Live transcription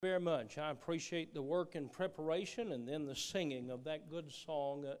Very much. I appreciate the work and preparation and then the singing of that good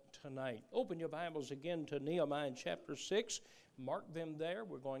song tonight. Open your Bibles again to Nehemiah chapter 6. Mark them there.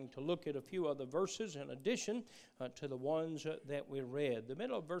 We're going to look at a few other verses in addition to the ones that we read. The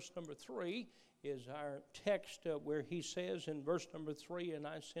middle of verse number 3 is our text where he says in verse number 3, "And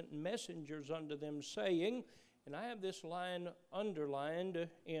I sent messengers unto them saying," and I have this line underlined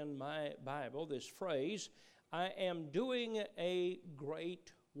in my Bible, this phrase, "I am doing a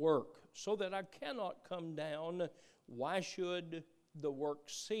great work, so that I cannot come down. Why should the work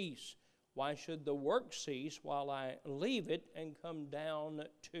cease? Why should the work cease while I leave it and come down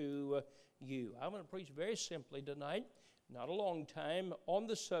to you?" I'm going to preach very simply tonight, not a long time, on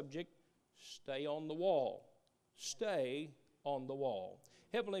the subject, stay on the wall. Stay on the wall.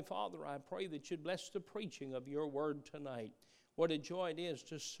 Heavenly Father, I pray that you'd bless the preaching of your word tonight. What a joy it is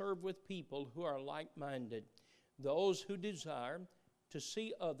to serve with people who are like-minded, those who desire to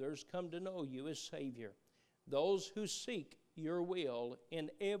see others come to know you as Savior, those who seek your will in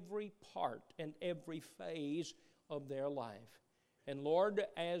every part and every phase of their life. And Lord,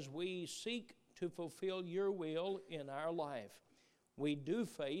 as we seek to fulfill your will in our life, we do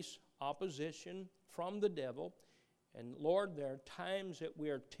face opposition from the devil. And Lord, there are times that we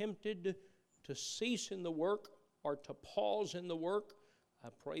are tempted to cease in the work or to pause in the work.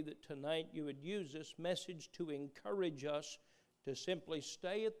 I pray that tonight you would use this message to encourage us to simply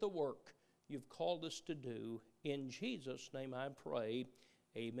stay at the work you've called us to do. In Jesus' name I pray,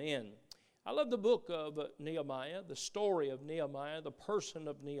 amen. I love the book of Nehemiah, the story of Nehemiah, the person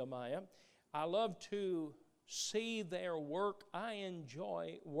of Nehemiah. I love to see their work. I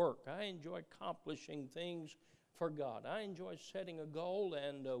enjoy work. I enjoy accomplishing things for God. I enjoy setting a goal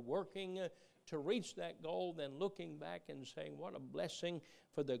and working to reach that goal, then looking back and saying, what a blessing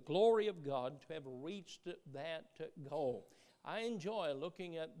for the glory of God to have reached that goal. I enjoy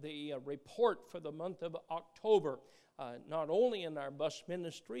looking at the report for the month of October, not only in our bus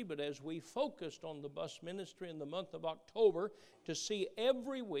ministry, but as we focused on the bus ministry in the month of October, to see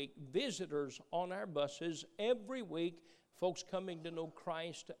every week visitors on our buses, every week folks coming to know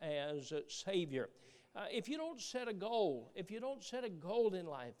Christ as Savior. If you don't set a goal, in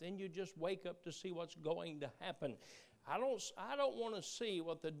life, then you just wake up to see what's going to happen. I don't want to see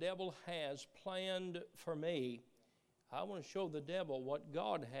what the devil has planned for me. I want to show the devil what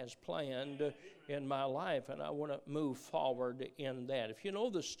God has planned in my life, and I want to move forward in that. If you know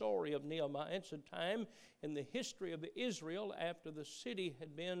the story of Nehemiah, it's a time in the history of Israel after the city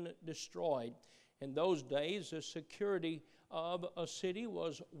had been destroyed. In those days, the security of a city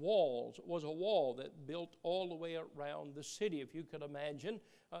was walls. It was a wall that built all the way around the city. If you could imagine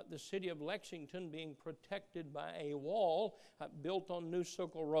the city of Lexington being protected by a wall built on New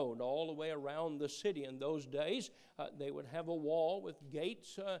Circle Road all the way around the city. In those days, they would have a wall with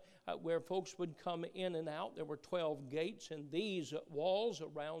gates where folks would come in and out. There were 12 gates in these walls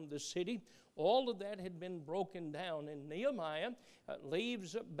around the city. All of that had been broken down, and Nehemiah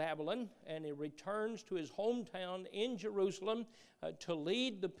leaves Babylon, and he returns to his hometown in Jerusalem to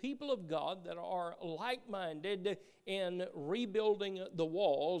lead the people of God that are like-minded in rebuilding the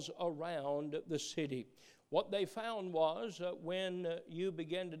walls around the city. What they found was when you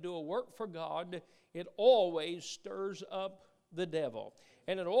begin to do a work for God, it always stirs up the devil,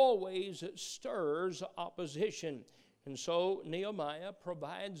 and it always stirs opposition. And so Nehemiah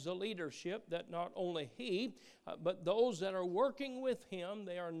provides the leadership that not only he, but those that are working with him,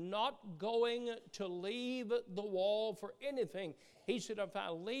 they are not going to leave the wall for anything. He said, if I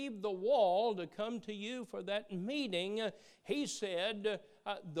leave the wall to come to you for that meeting, he said,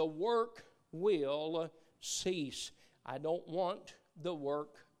 the work will cease. I don't want the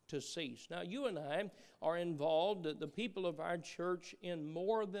work to cease. Now, you and I are involved, the people of our church, in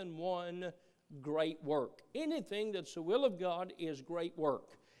more than one great work. Anything that's the will of God is great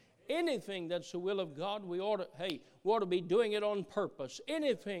work. Anything that's the will of God, we ought to be doing it on purpose.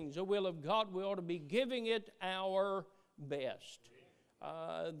 Anything's the will of God, we ought to be giving it our best.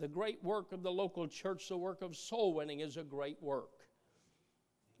 The great work of the local church, the work of soul winning, is a great work.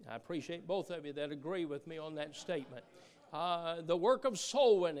 I appreciate both of you that agree with me on that statement. The work of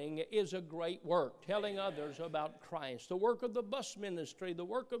soul winning is a great work, telling others about Christ. The work of the bus ministry, the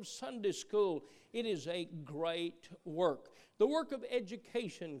work of Sunday school, it is a great work. The work of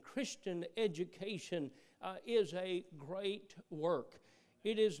education, Christian education, is a great work.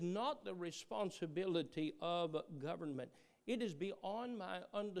 It is not the responsibility of government. It is beyond my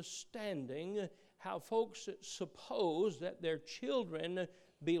understanding how folks suppose that their children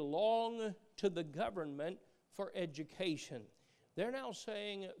belong to the government for education. They're now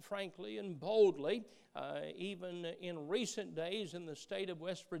saying, frankly and boldly, even in recent days in the state of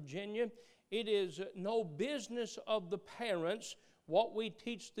West Virginia, it is no business of the parents what we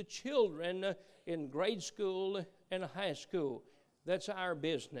teach the children in grade school and high school. That's our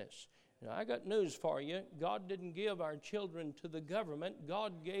business. Now, I got news for you. God didn't give our children to the government.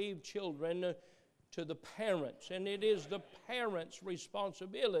 God gave children to the parents. And it is the parents'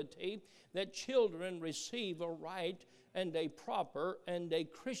 responsibility that children receive a right and a proper and a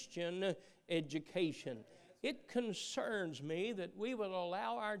Christian education. It concerns me that we will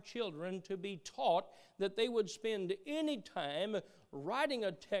allow our children to be taught that they would spend any time writing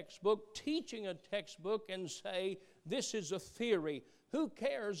a textbook, teaching a textbook, and say, this is a theory. Who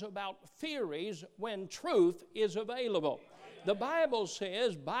cares about theories when truth is available? The Bible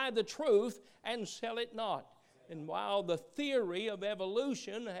says, buy the truth and sell it not. And while the theory of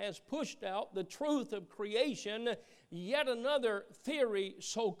evolution has pushed out the truth of creation, yet another theory,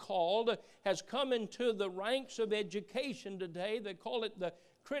 so-called, has come into the ranks of education today. They call it the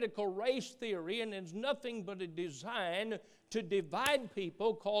critical race theory, and it's nothing but a design to divide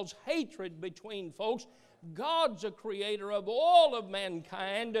people, cause hatred between folks. God's a creator of all of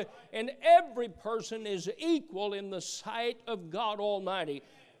mankind, and every person is equal in the sight of God Almighty.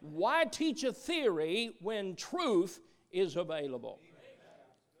 Why teach a theory when truth is available?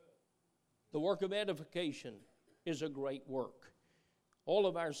 The work of edification is a great work. All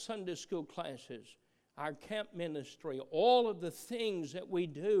of our Sunday school classes, our camp ministry, all of the things that we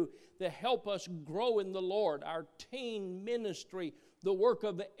do that help us grow in the Lord, our teen ministry, the work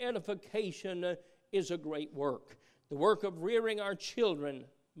of edification is a great work. The work of rearing our children.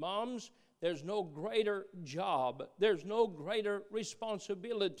 Moms, there's no greater job, there's no greater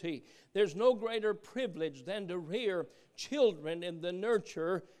responsibility, there's no greater privilege than to rear children in the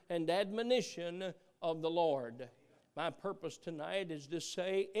nurture and admonition of the Lord. My purpose tonight is to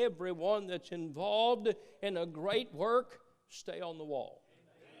say, everyone that's involved in a great work, stay on the wall.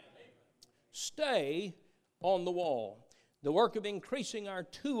 Stay on the wall. The work of increasing our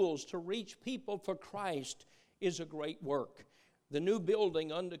tools to reach people for Christ is a great work. The new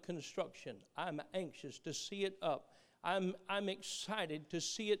building under construction, I'm anxious to see it up. I'm excited to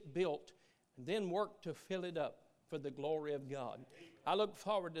see it built, and then work to fill it up for the glory of God. I look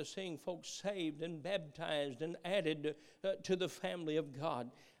forward to seeing folks saved and baptized and added to the family of God.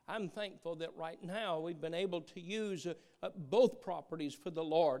 I'm thankful that right now we've been able to use both properties for the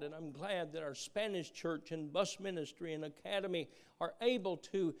Lord, and I'm glad that our Spanish church and bus ministry and academy are able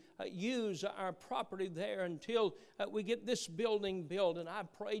to use our property there until we get this building built. And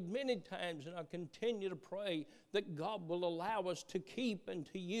I've prayed many times, and I continue to pray that God will allow us to keep and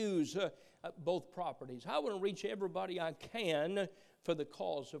to use both properties. I want to reach everybody I can for the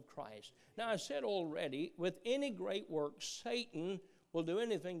cause of Christ. Now, I said already, with any great work, Satan will do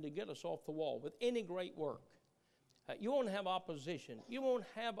anything to get us off the wall. With any great work, you won't have opposition. You won't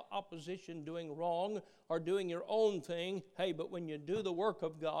have opposition doing wrong or doing your own thing. Hey, but when you do the work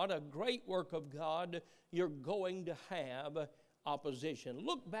of God, a great work of God, you're going to have opposition.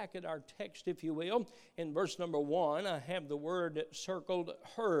 Look back at our text, if you will. In verse number 1, I have the word circled,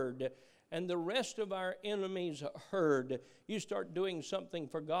 heard. And the rest of our enemies heard. You start doing something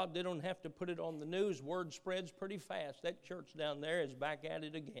for God, they don't have to put it on the news. Word spreads pretty fast. That church down there is back at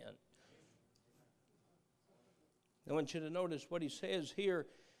it again. I want you to notice what he says here.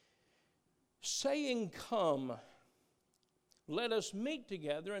 Saying, come, let us meet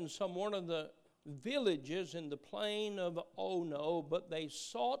together in some one of the villages in the plain of Ono, but they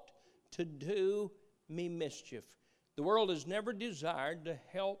sought to do me mischief. The world has never desired to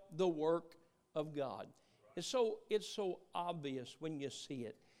help the work of God. It's so obvious when you see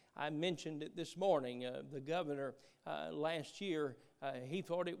it. I mentioned it this morning. The governor last year, he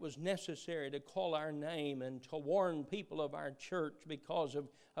thought it was necessary to call our name and to warn people of our church because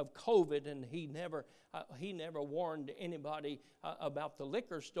of COVID, and he never warned anybody about the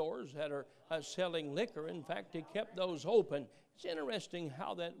liquor stores that are selling liquor. In fact, he kept those open. It's interesting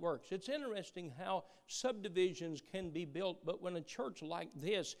how that works. It's interesting how subdivisions can be built, but when a church like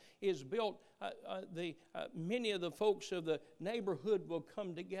this is built, many of the folks of the neighborhood will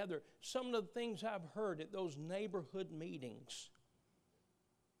come together. Some of the things I've heard at those neighborhood meetings.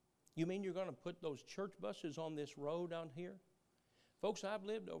 You mean you're going to put those church buses on this road out here? Folks, I've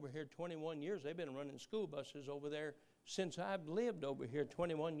lived over here 21 years. They've been running school buses over there since I've lived over here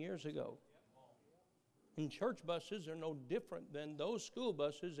 21 years ago. And church buses are no different than those school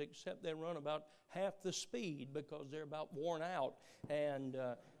buses, except they run about half the speed because they're about worn out. And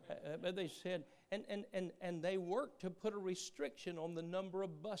but they said, and they worked to put a restriction on the number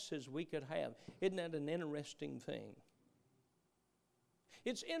of buses we could have. Isn't that an interesting thing?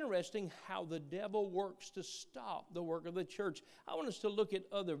 It's interesting how the devil works to stop the work of the church. I want us to look at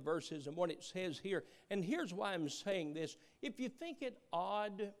other verses and what it says here. And here's why I'm saying this. If you think it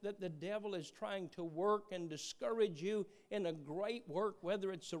odd that the devil is trying to work and discourage you in a great work,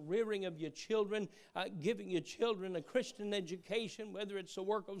 whether it's the rearing of your children, giving your children a Christian education, whether it's the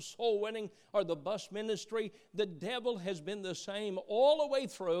work of soul winning or the bus ministry, the devil has been the same all the way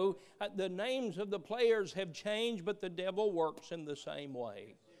through. The names of the players have changed, but the devil works in the same way.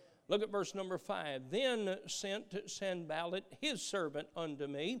 Look at verse number 5. Then sent Sanballat his servant unto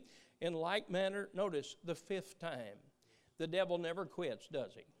me in like manner, notice, the 5th time. The devil never quits,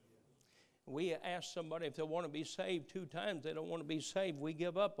 does he? We ask somebody if they want to be saved 2 times, they don't want to be saved, we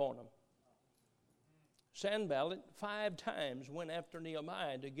give up on them. Sanballat 5 times went after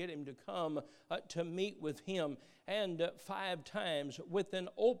Nehemiah to get him to come to meet with him, and 5 times with an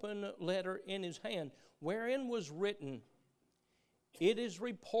open letter in his hand, wherein was written, "It is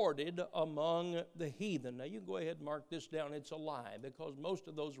reported among the heathen." Now you go ahead and mark this down. It's a lie, because most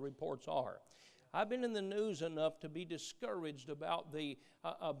of those reports are. I've been in the news enough to be discouraged about the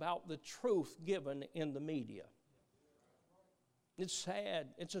truth given in the media. It's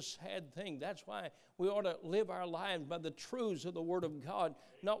sad. It's a sad thing. That's why we ought to live our lives by the truths of the Word of God,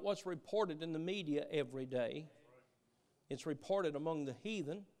 not what's reported in the media every day. It's reported among the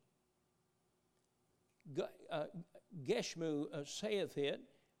heathen. Geshmu saith it,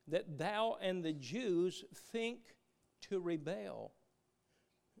 that thou and the Jews think to rebel.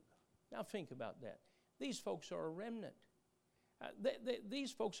 Now think about that. These folks are a remnant.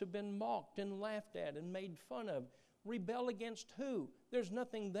 These folks have been mocked and laughed at and made fun of. Rebel against who? There's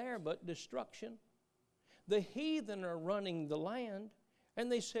nothing there but destruction. The heathen are running the land, and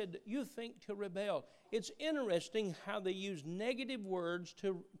they said, you think to rebel. It's interesting how they use negative words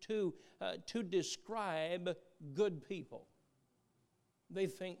to describe good people. They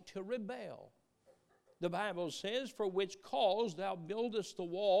think to rebel. The Bible says, for which cause thou buildest the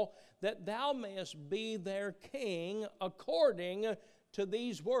wall, that thou mayest be their king according to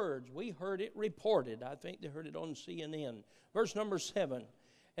these words. We heard it reported. I think they heard it on CNN. Verse number 7.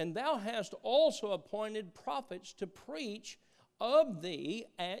 And thou hast also appointed prophets to preach of thee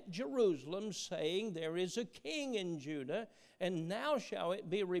at Jerusalem, saying, there is a king in Judah, and now shall it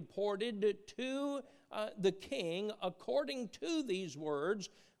be reported to the king according to these words.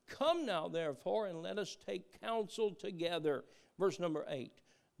 Come now, therefore, and let us take counsel together. Verse number 8.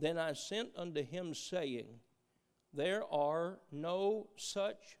 Then I sent unto him, saying, there are no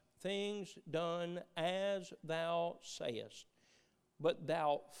such things done as thou sayest, but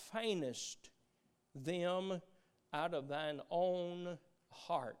thou feignest them out of thine own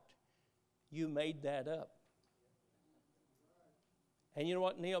heart. You made that up. And you know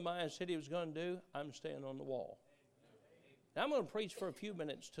what Nehemiah said he was going to do? I'm staying on the wall. Now, I'm going to preach for a few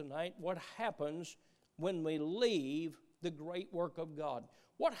minutes tonight what happens when we leave the great work of God.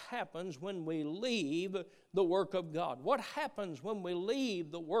 What happens when we leave the work of God? What happens when we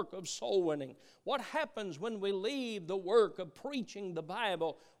leave the work of soul winning? What happens when we leave the work of preaching the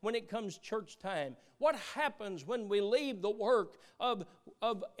Bible when it comes church time? What happens when we leave the work of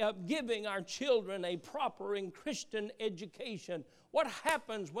giving our children a proper and Christian education? What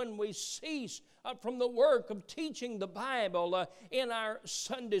happens when we cease from the work of teaching the Bible in our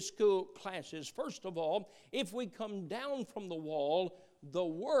Sunday school classes? First of all, if we come down from the wall, the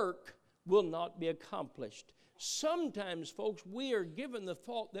work will not be accomplished. Sometimes, folks, we are given the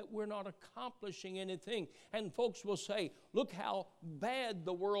thought that we're not accomplishing anything. And folks will say, look how bad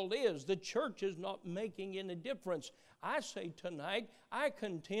the world is. The church is not making any difference. I say tonight, I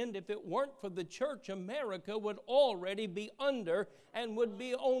contend if it weren't for the church, America would already be under and would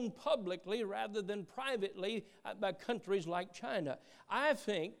be owned publicly rather than privately by countries like China. I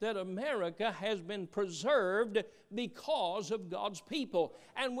think that America has been preserved because of God's people.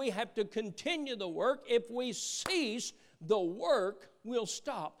 And we have to continue the work. If we cease, the work will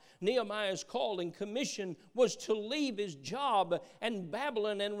stop. Nehemiah's call and commission was to leave his job in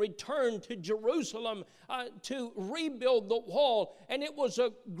Babylon and return to Jerusalem to rebuild the wall. And it was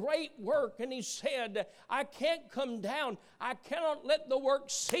a great work. And he said, I can't come down. I cannot let the work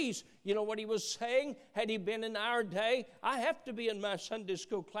cease. You know what he was saying? Had he been in our day, I have to be in my Sunday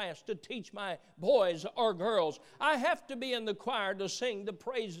school class to teach my boys or girls. I have to be in the choir to sing the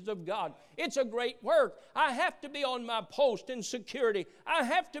praises of God. It's a great work. I have to be on my post in security. I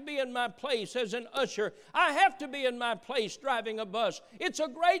have to be in my place as an usher. I have to be in my place driving a bus. It's a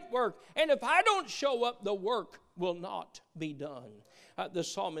great work. And if I don't show up, the work will not be done. The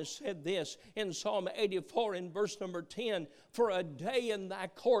psalmist said this in Psalm 84 in verse number 10, "For a day in thy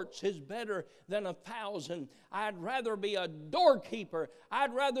courts is better than 1,000. I'd rather be a doorkeeper.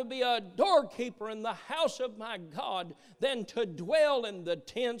 I'd rather be a doorkeeper in the house of my God than to dwell in the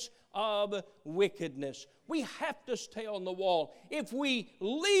tents of wickedness." We have to stay on the wall. If we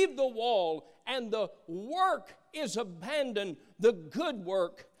leave the wall and the work is abandoned, the good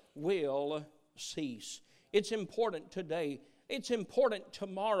work will cease. It's important today. It's important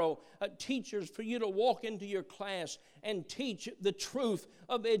tomorrow, teachers, for you to walk into your class and teach the truth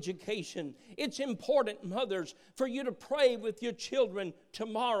of education. It's important, mothers, for you to pray with your children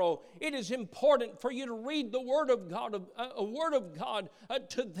tomorrow. It is important for you to read the Word of God, a Word of God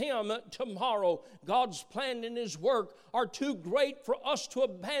to them tomorrow. God's plan and His work are too great for us to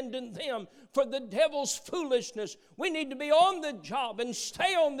abandon them for the devil's foolishness. We need to be on the job and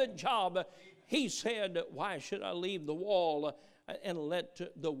stay on the job. He said, "Why should I leave the wall and let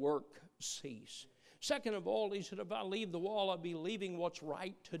the work cease?" Second of all, he said, if I leave the wall, I'll be leaving what's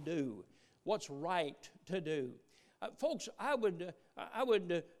right to do. What's right to do. Folks, I would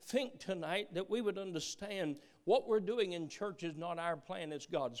think tonight that we would understand what we're doing in church is not our plan, it's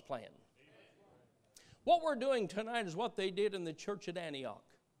God's plan. What we're doing tonight is what they did in the church at Antioch.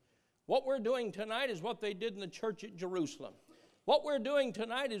 What we're doing tonight is what they did in the church at Jerusalem. What we're doing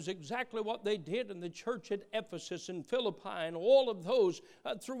tonight is exactly what they did in the church at Ephesus and Philippi and all of those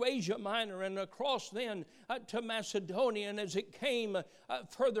through Asia Minor and across then to Macedonia and as it came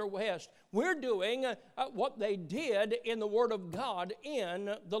further west. We're doing what they did in the Word of God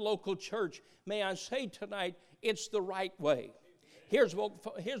in the local church. May I say tonight, it's the right way. Here's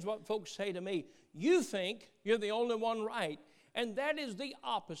what folks say to me. You think you're the only one right, and that is the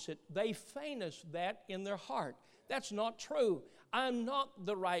opposite. They feign us that in their heart. That's not true. I'm not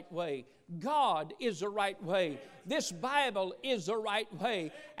the right way. God is the right way. This Bible is the right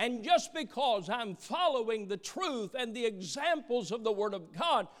way. And just because I'm following the truth and the examples of the Word of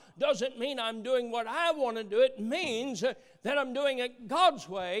God doesn't mean I'm doing what I want to do. It means that I'm doing it God's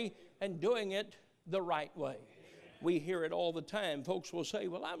way and doing it the right way. We hear it all the time. Folks will say,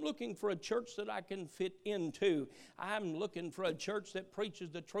 well, I'm looking for a church that I can fit into. I'm looking for a church that preaches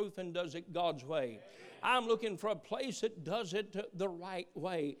the truth and does it God's way. I'm looking for a place that does it the right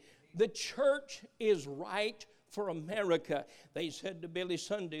way. The church is right for America. They said to Billy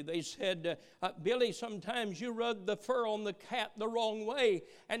Sunday, they said, Billy, sometimes you rub the fur on the cat the wrong way.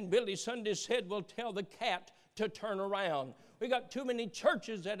 And Billy Sunday said, well, tell the cat to turn around. We got too many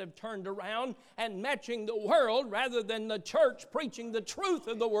churches that have turned around and matching the world rather than the church preaching the truth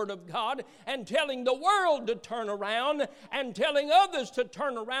of the Word of God and telling the world to turn around and telling others to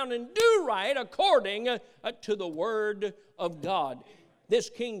turn around and do right according to the Word of God. This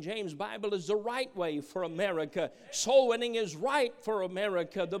King James Bible is the right way for America. Soul winning is right for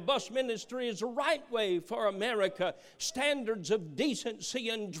America. The bus ministry is the right way for America. Standards of decency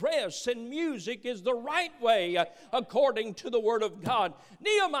and dress and music is the right way according to the Word of God.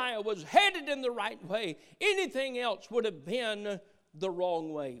 Nehemiah was headed in the right way. Anything else would have been the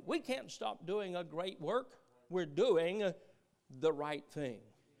wrong way. We can't stop doing a great work. We're doing the right thing.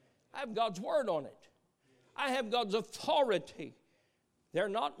 I have God's Word on it. I have God's authority. There are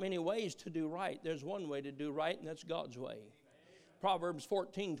not many ways to do right. There's one way to do right, and that's God's way. Proverbs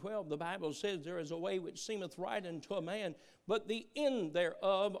 14:12, the Bible says, there is a way which seemeth right unto a man, but the end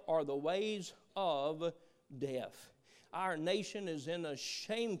thereof are the ways of death. Our nation is in a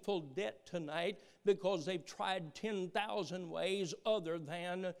shameful debt tonight because they've tried 10,000 ways other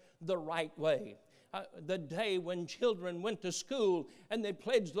than the right way. The day when children went to school and they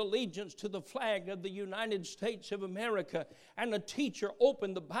pledged allegiance to the flag of the United States of America, and a teacher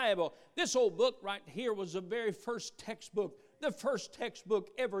opened the Bible. This old book right here was the very first textbook, the first textbook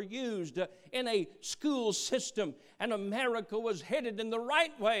ever used in a school system, and America was headed in the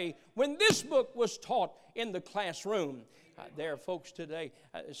right way when this book was taught in the classroom. There are folks today,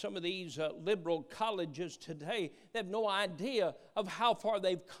 some of these liberal colleges today, they have no idea of how far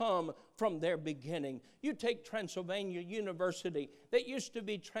they've come from their beginning. You take Transylvania University. That used to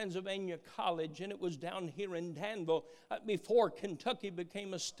be Transylvania College, and it was down here in Danville before Kentucky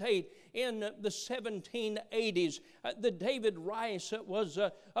became a state in the 1780s. The David Rice was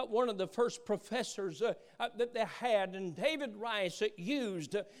one of the first professors that they had, and David Rice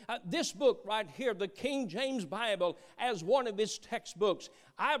used this book right here, the King James Bible, as one of his textbooks.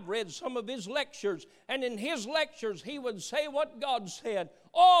 I've read some of his lectures, and in his lectures he would say what God said.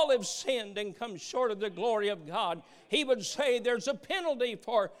 All have sinned and come short of the glory of God. He would say there's a penalty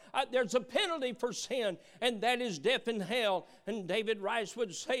for sin, and that is death and hell. And David Rice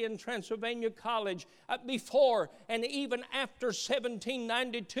would say in Transylvania College, before and even after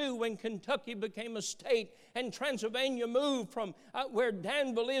 1792, when Kentucky became a state and Transylvania moved from where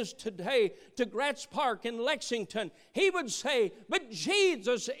Danville is today to Gratz Park in Lexington, he would say, but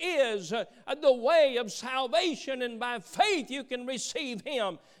Jesus is the way of salvation, and by faith you can receive Him.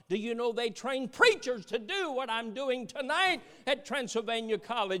 Do you know they train preachers to do what I'm doing tonight at Transylvania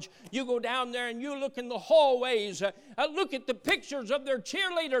College? You go down there and you look in the hallways, look at the pictures of their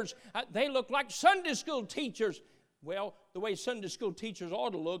cheerleaders. They look like Sunday school teachers. Well, the way Sunday school teachers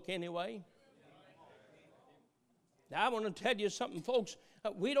ought to look anyway. Now, I want to tell you something, folks.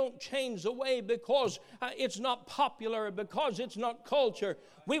 We don't change the way because it's not popular, because it's not culture.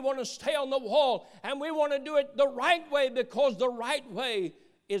 We want to stay on the wall, and we want to do it the right way, because the right way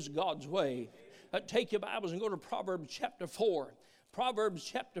is God's way. Take your Bibles and go to Proverbs chapter 4. Proverbs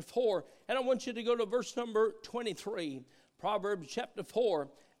chapter 4, and I want you to go to verse number 23. Proverbs chapter 4,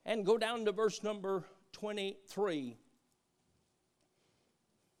 and go down to verse number 23.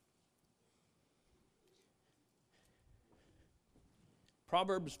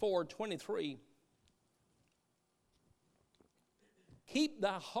 Proverbs 4:23. Keep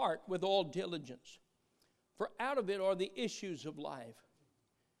thy heart with all diligence, for out of it are the issues of life.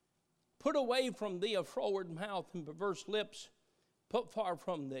 Put away from thee a froward mouth, and perverse lips put far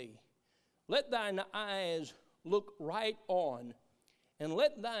from thee. Let thine eyes look right on, and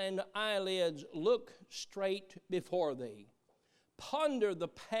let thine eyelids look straight before thee. Ponder the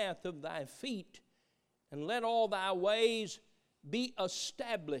path of thy feet, and let all thy ways be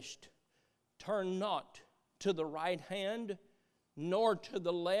established. Turn not to the right hand, nor to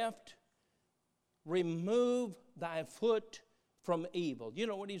the left. Remove thy foot from evil. You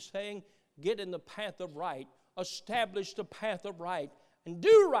know what he's saying? Get in the path of right. Establish the path of right. And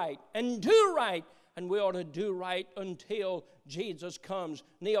do right. And do right. And we ought to do right until Jesus comes.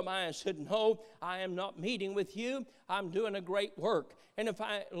 Nehemiah said, no, I am not meeting with you. I'm doing a great work. And if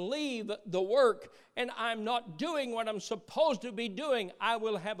I leave the work and I'm not doing what I'm supposed to be doing, I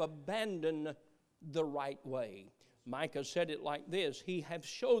will have abandoned the right way. Micah said it like this: He hath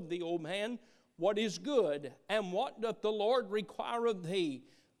showed thee, O man, what is good, and what doth the Lord require of thee,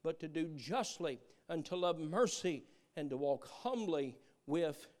 but to do justly, and to love mercy, and to walk humbly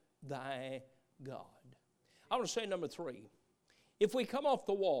with thy God. I want to say number 3. If we come off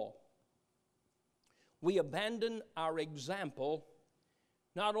the wall, we abandon our example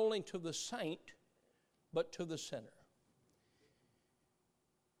not only to the saint, but to the sinner.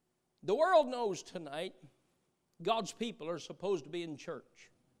 The world knows tonight God's people are supposed to be in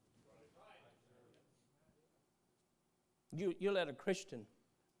church. You let a Christian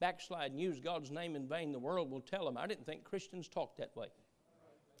backslide and use God's name in vain, the world will tell them, I didn't think Christians talked that way.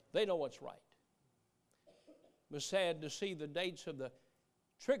 They know what's right. It was sad to see the dates of the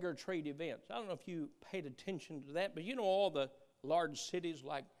trick-or-treat events. I don't know if you paid attention to that, but you know all the large cities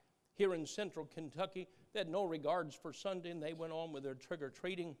like here in central Kentucky, they had no regards for Sunday, and they went on with their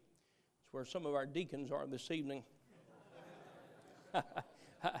trick-or-treating. It's where some of our deacons are this evening.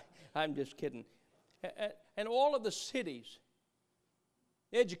 I'm just kidding. And all of the cities,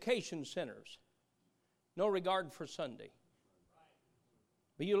 the education centers, no regard for Sunday.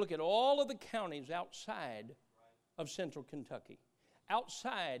 But you look at all of the counties outside of central Kentucky,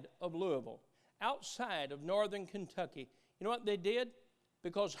 outside of Louisville, outside of northern Kentucky. You know what they did?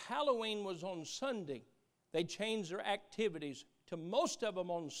 Because Halloween was on Sunday, they changed their activities to most of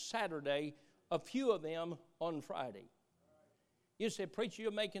them on Saturday, a few of them on Friday. You say, preacher,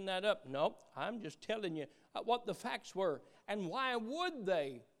 you're making that up. No, I'm just telling you what the facts were. And why would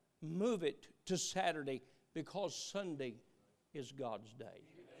they move it to Saturday? Because Sunday is God's day.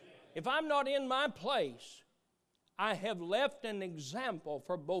 If I'm not in my place, I have left an example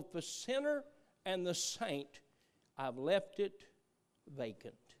for both the sinner and the saint. I've left it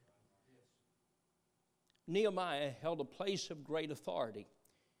vacant. Nehemiah held a place of great authority.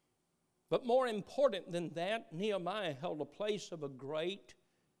 But more important than that, Nehemiah held a place of a great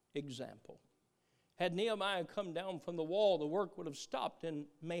example. Had Nehemiah come down from the wall, the work would have stopped and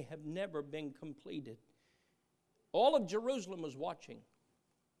may have never been completed. All of Jerusalem was watching.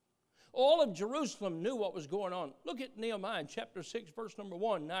 All of Jerusalem knew what was going on. Look at Nehemiah chapter 6, verse number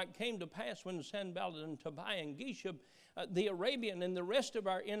 1. Now it came to pass when Sanballat and Tobiah and Geshem, the Arabian, and the rest of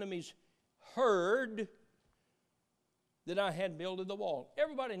our enemies heard that I had builded the wall.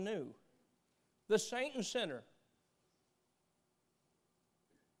 Everybody knew. The saint and sinner.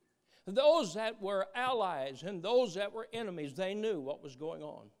 Those that were allies and those that were enemies, they knew what was going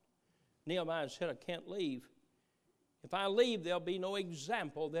on. Nehemiah said, I can't leave. If I leave, there'll be no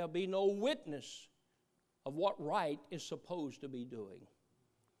example, there'll be no witness of what right is supposed to be doing.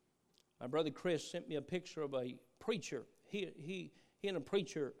 My brother Chris sent me a picture of a preacher. He and a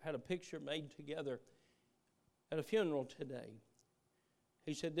preacher had a picture made together at a funeral today.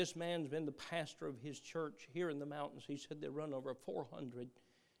 He said, this man's been the pastor of his church here in the mountains. He said they run over 400.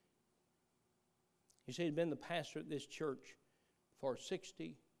 He said he's been the pastor at this church for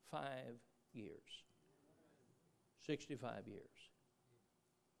 65 years. 65 years.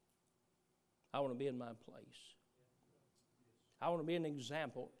 I want to be in my place. I want to be an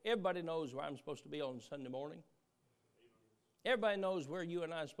example. Everybody knows where I'm supposed to be on Sunday morning. Everybody knows where you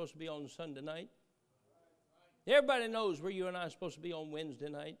and I are supposed to be on Sunday night. Everybody knows where you and I are supposed to be on Wednesday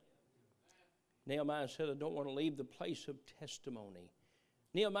night. Nehemiah said, I don't want to leave the place of testimony.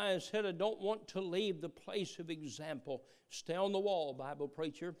 Nehemiah said, I don't want to leave the place of example. Stay on the wall, Bible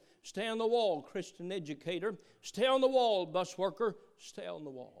preacher. Stay on the wall, Christian educator. Stay on the wall, bus worker. Stay on the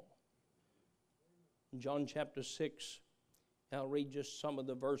wall. In John chapter 6, I'll read just some of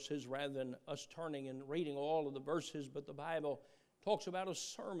the verses rather than us turning and reading all of the verses, but the Bible talks about a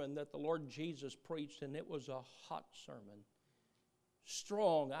sermon that the Lord Jesus preached, and it was a hot sermon.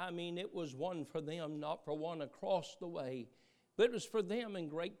 Strong. I mean, it was one for them, not for one across the way. But it was for them, and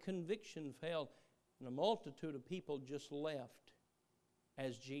great conviction fell. And a multitude of people just left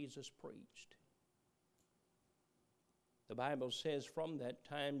as Jesus preached. The Bible says from that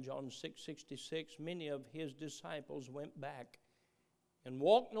time, John 6:66, many of his disciples went back and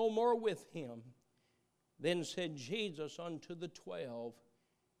walked no more with him. Then said Jesus unto the 12,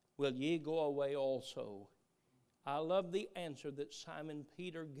 will ye go away also? I love the answer that Simon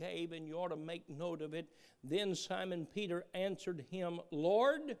Peter gave, and you ought to make note of it. Then Simon Peter answered him,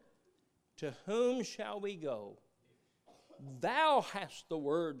 Lord, to whom shall we go? Thou hast the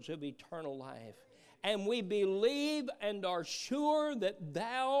words of eternal life, and we believe and are sure that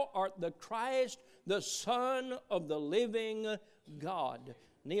thou art the Christ, the Son of the living God.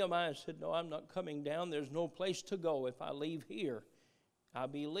 Nehemiah said, no, I'm not coming down. There's no place to go. If I leave here, I'll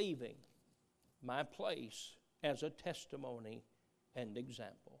be leaving my place as a testimony and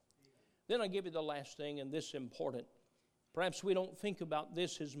example. Then I give you the last thing, and this is important. Perhaps we don't think about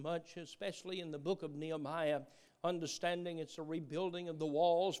this as much, especially in the book of Nehemiah, understanding it's a rebuilding of the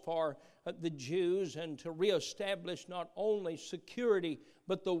walls for the Jews and to reestablish not only security,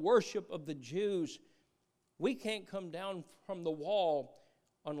 but the worship of the Jews. We can't come down from the wall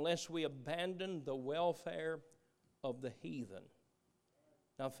unless we abandon the welfare of the heathen.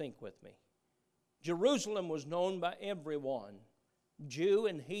 Now think with me. Jerusalem was known by everyone, Jew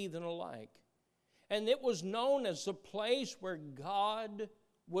and heathen alike. And it was known as the place where God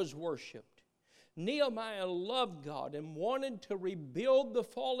was worshiped. Nehemiah loved God and wanted to rebuild the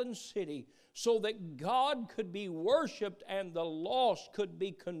fallen city so that God could be worshiped and the lost could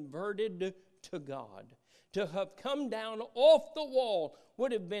be converted to God. To have come down off the wall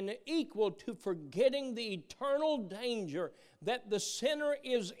would have been equal to forgetting the eternal danger that the sinner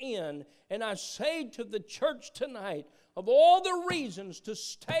is in. And I say to the church tonight, of all the reasons to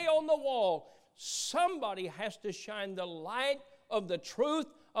stay on the wall, somebody has to shine the light of the truth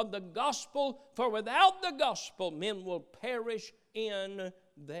of the gospel, for without the gospel, men will perish in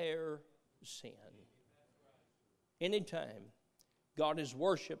their sin. Anytime God is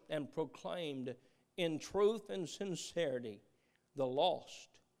worshiped and proclaimed in truth and sincerity, the lost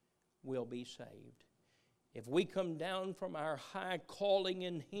will be saved. If we come down from our high calling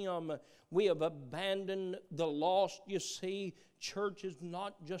in Him, we have abandoned the lost. You see, church is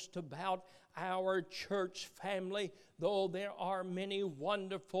not just about our church family, though there are many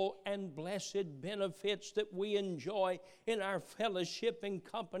wonderful and blessed benefits that we enjoy in our fellowship and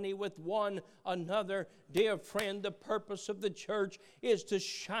company with one another. Dear friend, the purpose of the church is to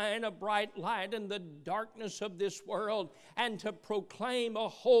shine a bright light in the darkness of this world and to proclaim a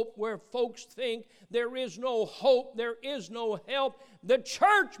hope where folks think there is no hope, there is no help. The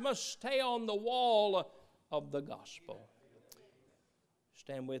church must stay on the wall of the gospel.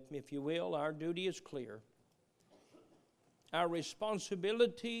 Stand with me if you will. Our duty is clear. Our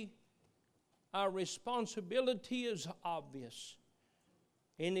responsibility is obvious.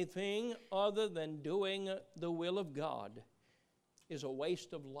 Anything other than doing the will of God is a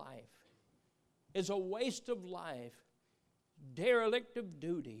waste of life. Is a waste of life, derelict of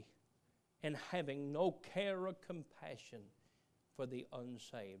duty, and having no care or compassion for the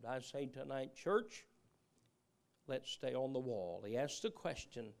unsaved. I say tonight, church, let's stay on the wall. He asked the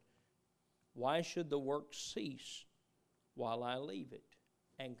question, why should the work cease while I leave it?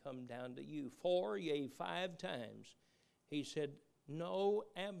 and come down to you. 4, yea, 5 times. He said, no,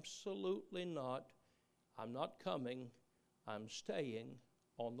 absolutely not. I'm not coming. I'm staying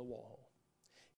on the wall.